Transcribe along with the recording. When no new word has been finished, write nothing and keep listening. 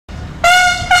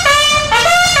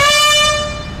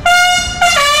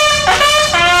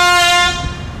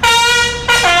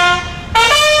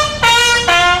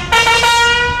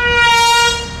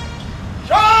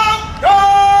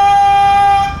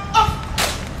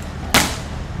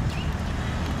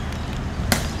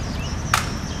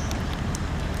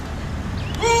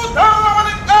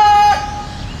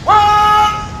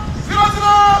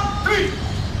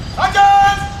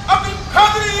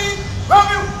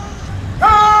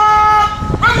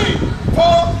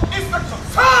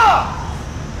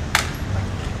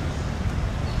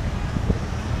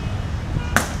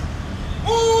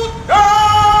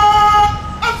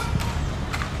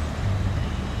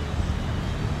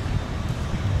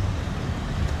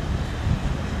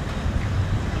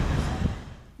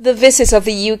The visits of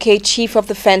the UK Chief of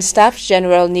Defence Staff,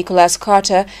 General Nicolas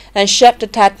Carter, and Chef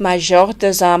d'État-Major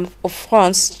des Armes of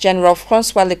France, General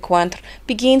Francois Lecointre,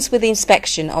 begins with the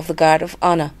inspection of the Guard of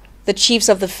Honour. The Chiefs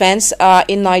of Defence are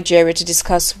in Nigeria to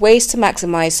discuss ways to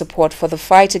maximize support for the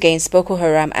fight against Boko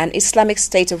Haram and Islamic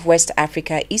State of West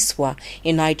Africa, ISWA,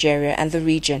 in Nigeria and the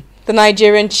region. The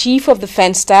Nigerian Chief of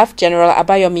Defence Staff, General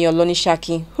Abayomi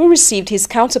Olonisaki, who received his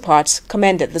counterparts,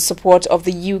 commended the support of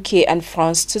the UK and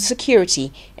France to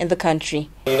security in the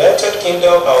country. The United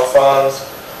Kingdom and France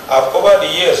have over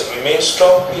the years remained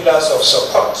strong pillars of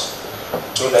support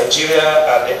to Nigeria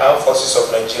and the armed forces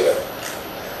of Nigeria.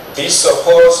 These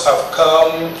supports have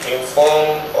come in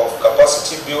form of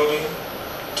capacity building,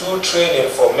 tool training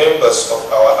for members of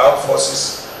our armed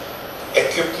forces,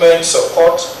 equipment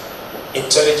support,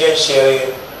 intelligence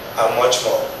sharing, and much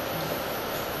more.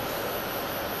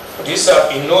 These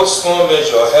have in no small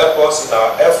measure helped us in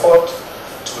our effort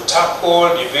to tackle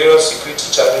the various security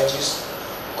challenges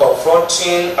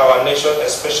confronting our nation,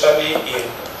 especially in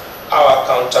our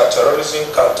counter-terrorism,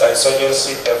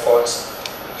 counter-insurgency efforts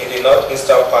in the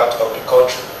northeastern part of the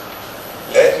country.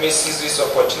 Let me seize these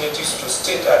opportunities to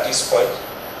state at this point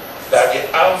that the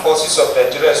armed forces of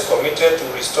Nigeria is committed to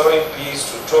restoring peace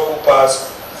to troubled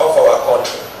parts of our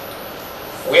country.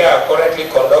 We are currently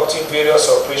conducting various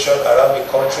operations around the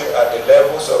country at the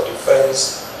levels of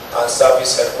defense and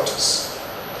service headquarters.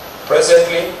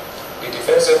 Presently, the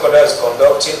defense headquarters is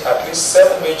conducting at least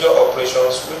 7 major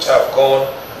operations which have gone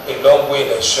a long way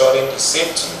in ensuring the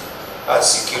safety and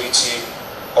security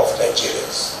of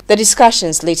Nigerians. The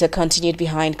discussions later continued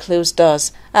behind closed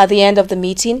doors. At the end of the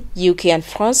meeting, UK and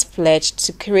France pledged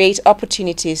to create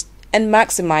opportunities and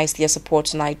maximize their support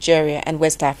to Nigeria and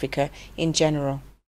West Africa in general.